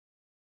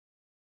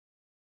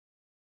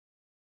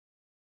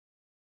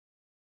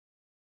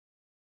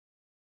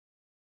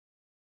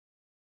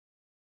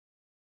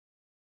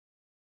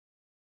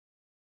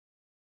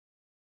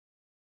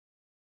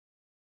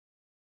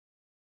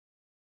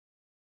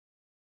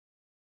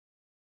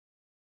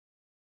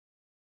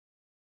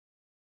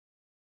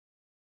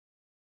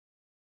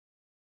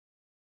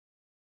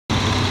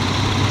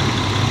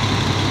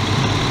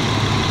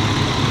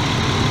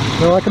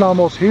Well, I can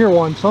almost hear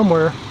one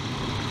somewhere.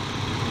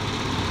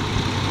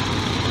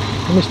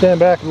 Let me stand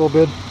back a little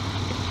bit.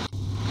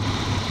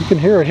 You can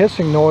hear a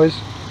hissing noise.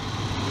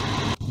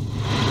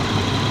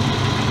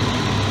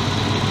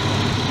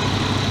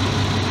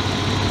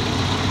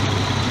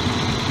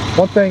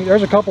 One thing,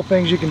 there's a couple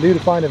things you can do to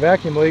find a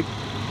vacuum leak.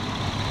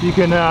 You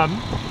can,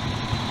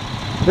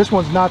 this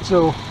one's not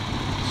so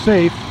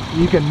safe.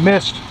 You can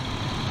mist,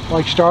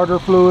 like starter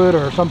fluid,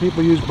 or some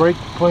people use brake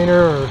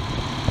cleaner or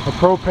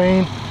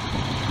propane.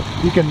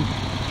 You can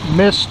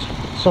mist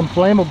some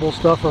flammable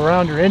stuff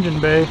around your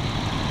engine bay,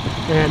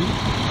 and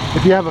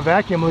if you have a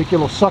vacuum leak,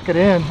 it'll suck it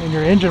in and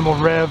your engine will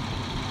rev.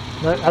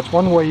 That's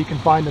one way you can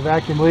find the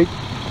vacuum leak.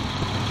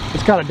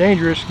 It's kind of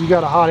dangerous. You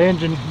got a hot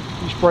engine,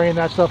 you're spraying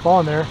that stuff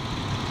on there.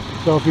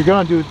 So if you're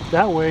going to do it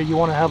that way, you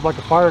want to have like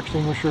a fire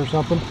extinguisher or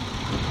something.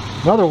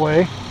 Another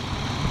way,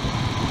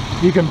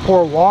 you can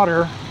pour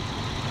water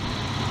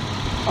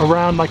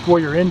around like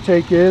where your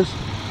intake is.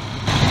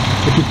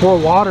 If you pour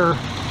water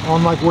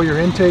on like where your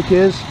intake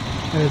is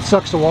and it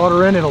sucks the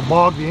water in, it'll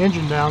bog the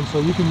engine down. So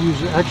you can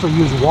actually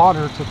use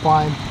water to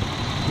find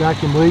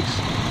vacuum leaks.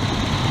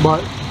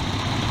 But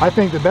I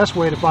think the best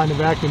way to find a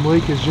vacuum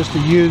leak is just to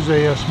use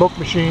a smoke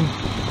machine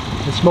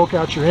and smoke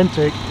out your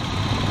intake.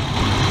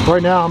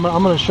 Right now I'm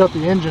going to shut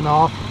the engine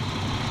off.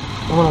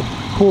 I'm going to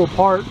pull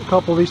apart a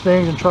couple of these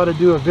things and try to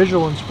do a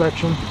visual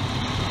inspection.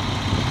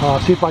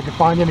 See if I can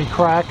find any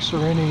cracks or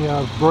any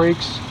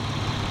breaks.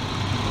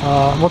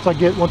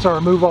 Once I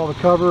remove all the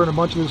cover and a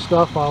bunch of this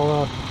stuff,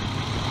 I'll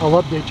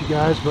update you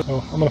guys. But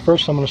I'm going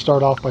to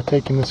start off by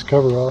taking this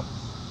cover off.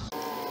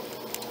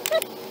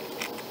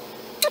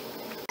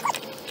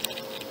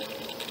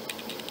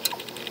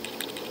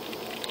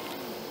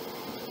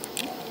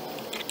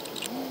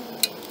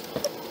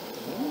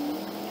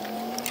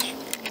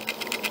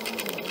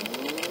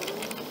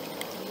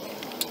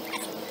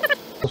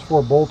 Those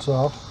 4 bolts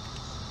off.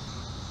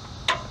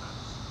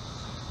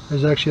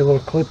 There's actually a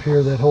little clip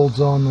here that holds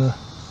on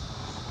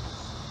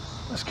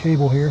this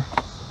cable here.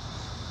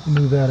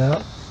 Move that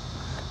out.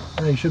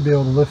 Now you should be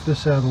able to lift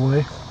this out of the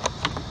way.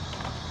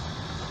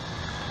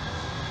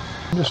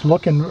 I'm just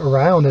looking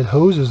around at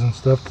hoses and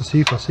stuff to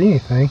see if I see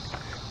anything.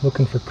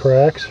 Looking for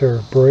cracks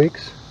or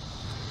breaks.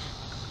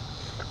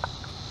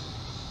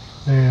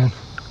 And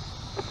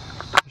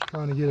just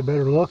trying to get a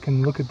better look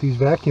and look at these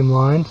vacuum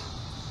lines.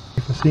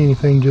 If I see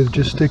anything that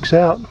just sticks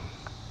out.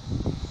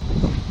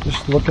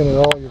 Just looking at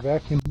all your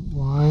vacuum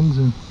lines,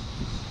 and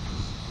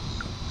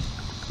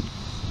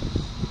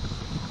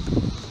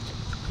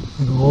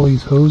all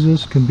these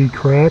hoses can be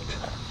cracked.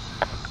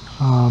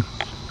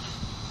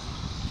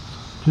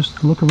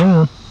 Just look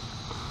around.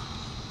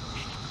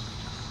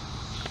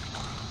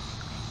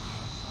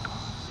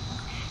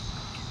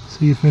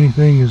 See if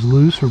anything is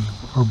loose or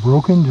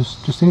broken.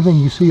 Just anything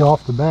you see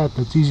off the bat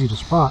that's easy to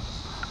spot.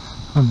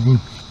 I mean,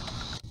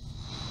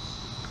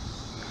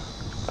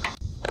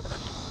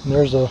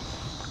 there's a,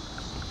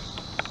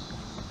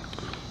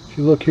 if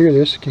you look here,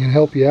 this can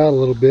help you out a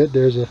little bit.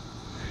 There's a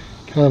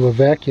kind of a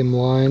vacuum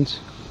lines.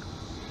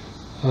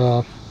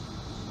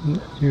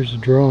 Here's a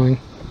drawing.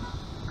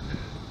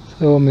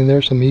 So I mean,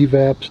 there's some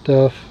evap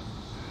stuff,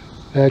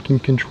 vacuum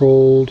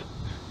controlled,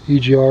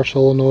 EGR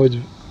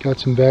solenoids, got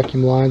some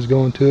vacuum lines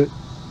going to it.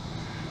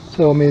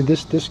 So I mean,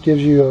 this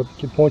gives you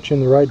can point you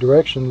in the right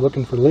direction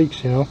looking for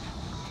leaks, you know.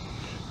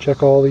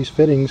 Check all these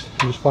fittings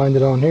and just find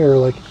it on here.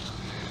 Like,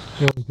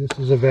 you know, this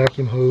is a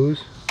vacuum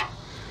hose.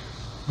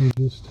 You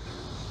just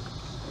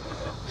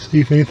see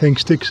if anything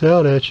sticks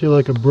out at you,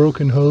 like a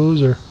broken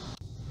hose, or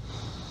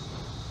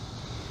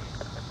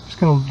just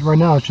gonna, right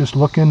now it's just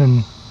looking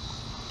and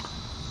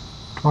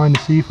trying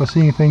to see if I see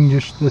anything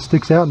just that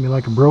sticks out at me,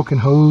 like a broken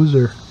hose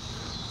or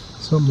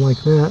something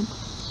like that.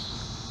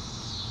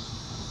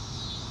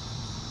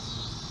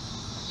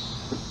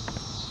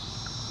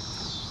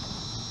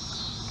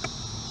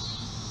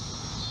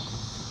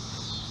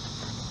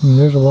 And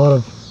there's a lot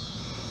of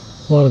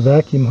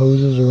vacuum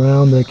hoses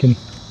around that can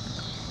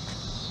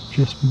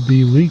just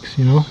be leaks,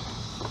 you know.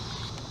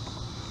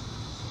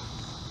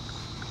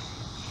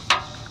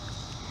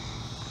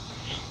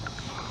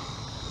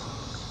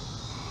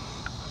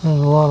 There's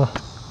a lot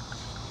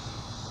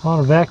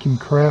of vacuum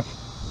crap.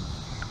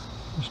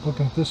 Just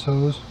looking at this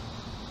hose.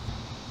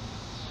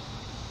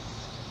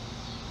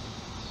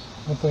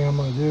 One thing I'm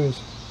going to do is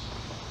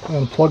I'm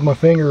going to plug my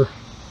finger,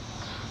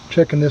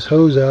 checking this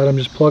hose out. I'm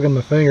just plugging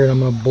my finger and I'm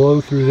going to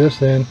blow through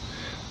this end,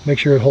 make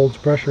sure it holds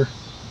pressure.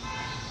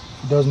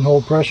 If it doesn't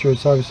hold pressure,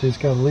 it's obviously it's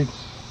got a leak.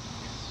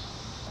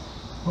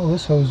 Oh,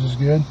 this hose is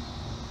good.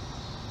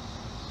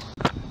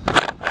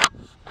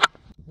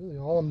 Really,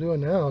 all I'm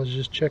doing now is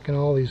just checking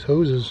all these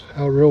hoses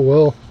out real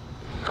well.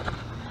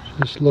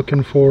 Just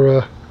looking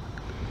for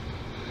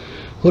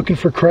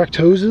cracked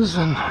hoses,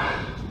 and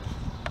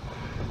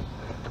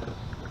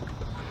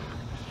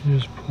you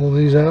just pull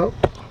these out.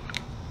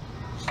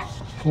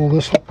 Pull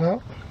this one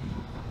out.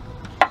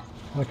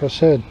 Like I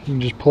said, you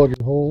can just plug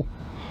your hole,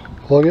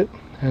 plug it,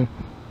 and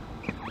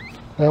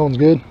that one's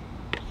good.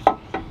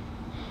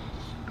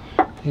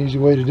 Easy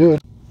way to do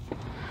it.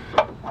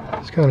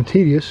 Just It's kind of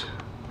tedious,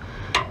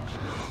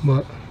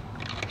 but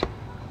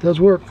it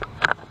does work.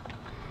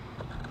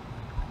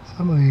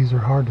 Some of these are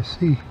hard to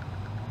see.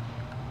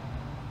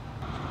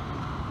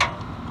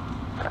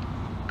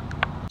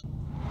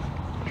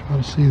 Try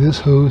to see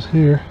this hose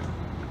here.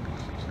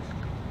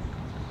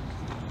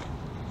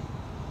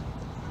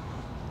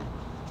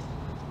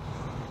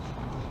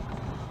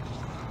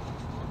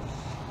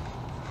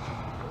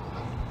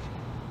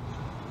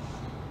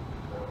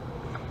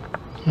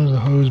 There's a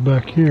hose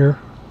back here.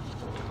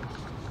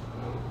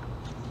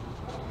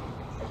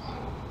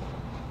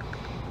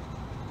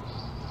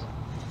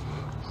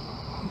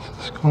 What's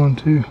this going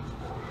to?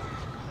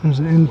 There's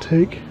the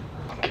intake.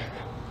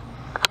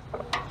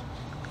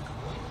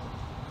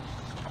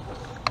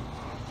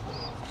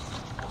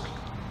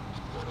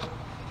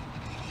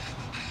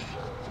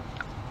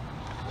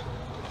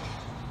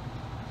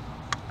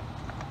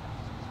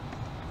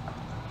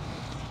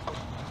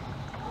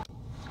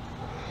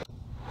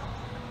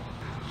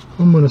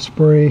 I'm going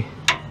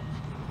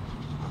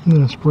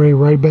to spray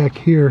right back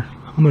here.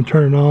 I'm going to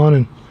turn it on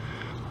and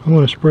I'm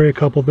going to spray a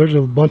couple. There's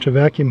a bunch of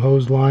vacuum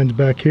hose lines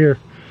back here.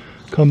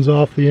 Comes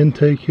off the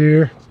intake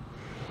here.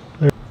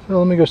 There. So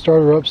let me go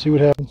start her up, see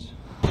what happens.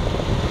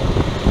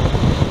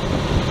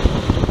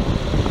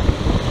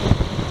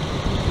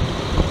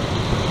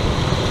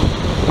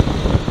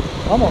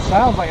 Almost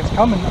sounds like it's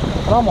coming. I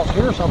can almost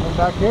hear something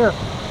back here.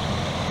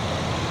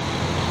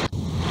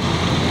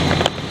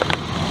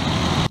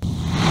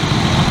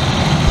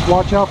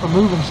 Watch out for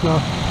moving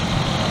stuff.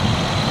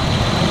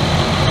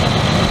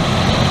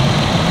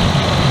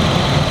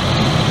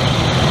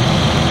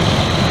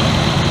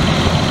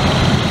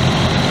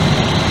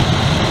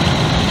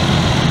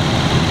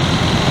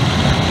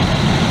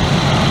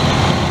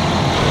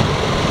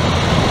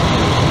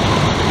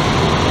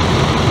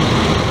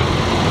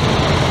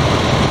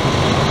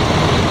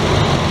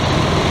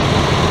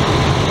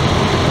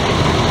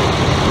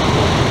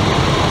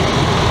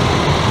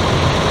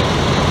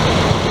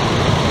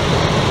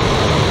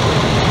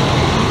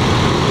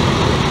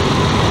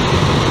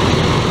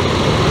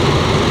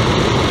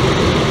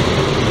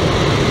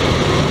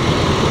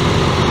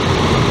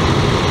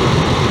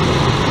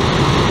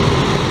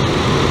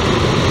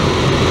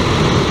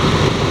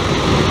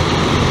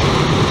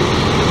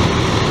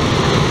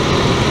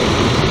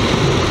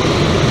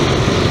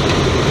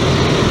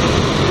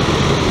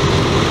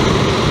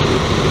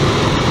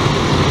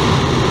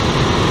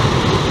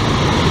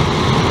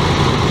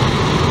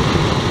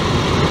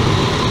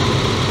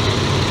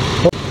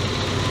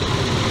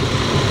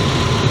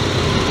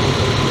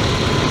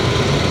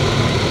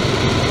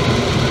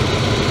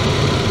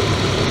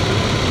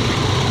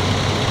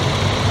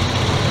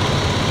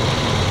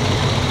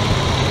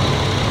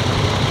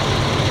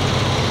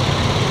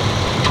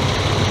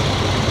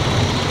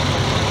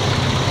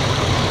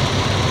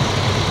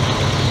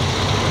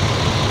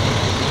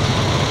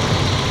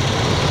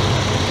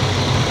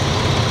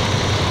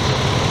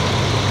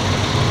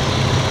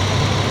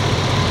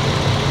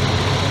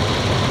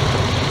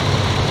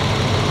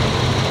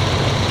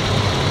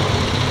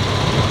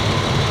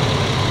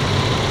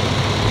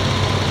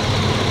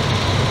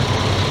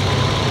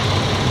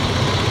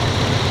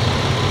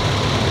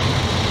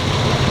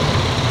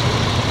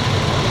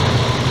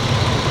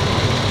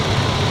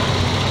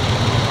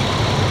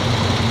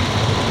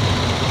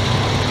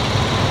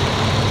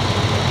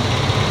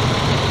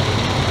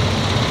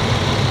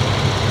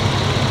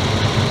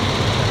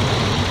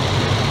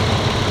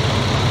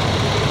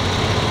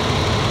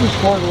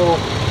 Just want a little,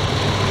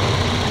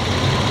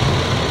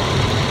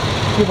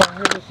 see if I can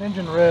hear this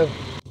engine rev.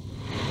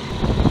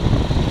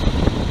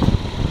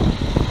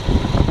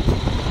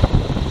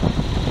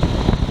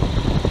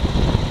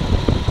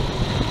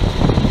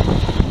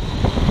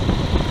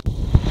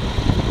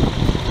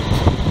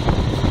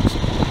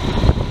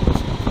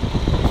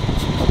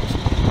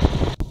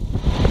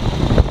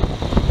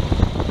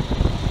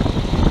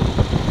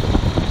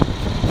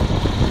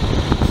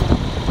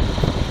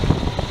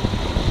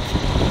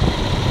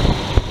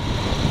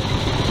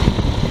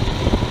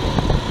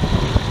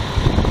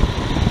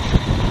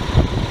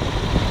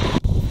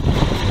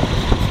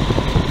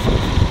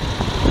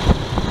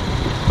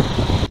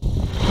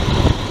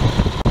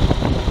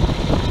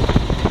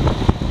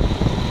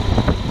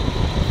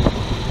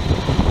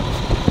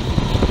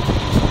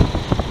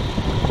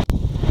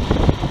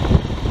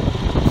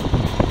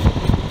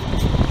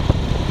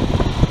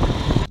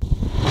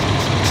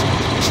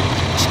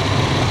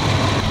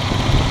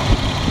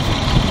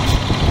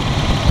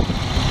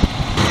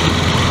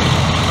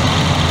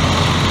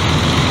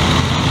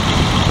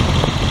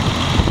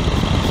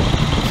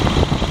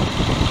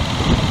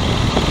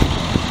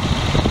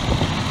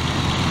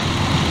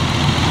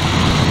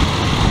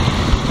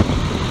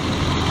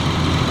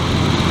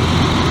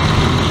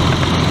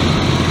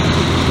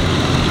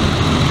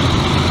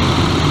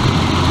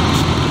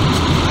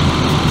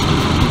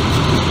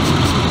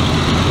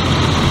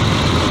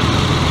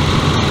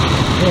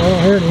 I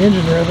don't hear the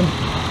engine revving.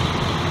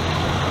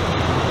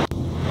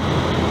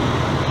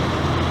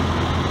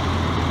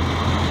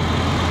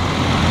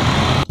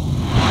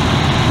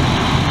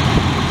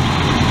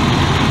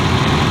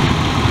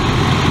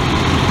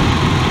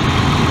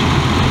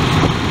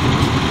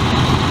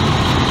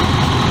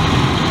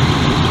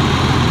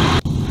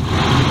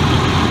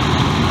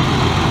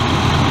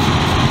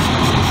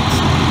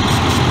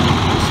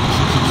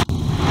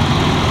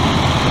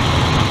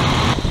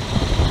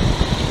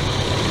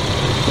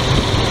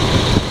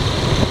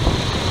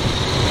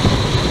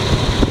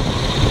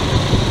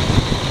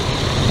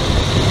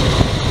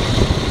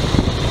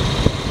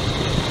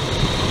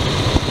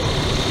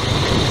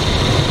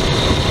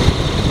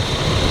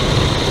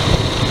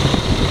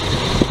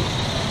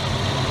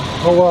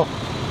 Oh well.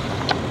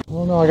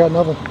 Oh no, I got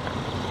nothing.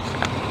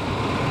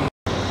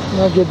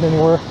 Not getting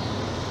anywhere.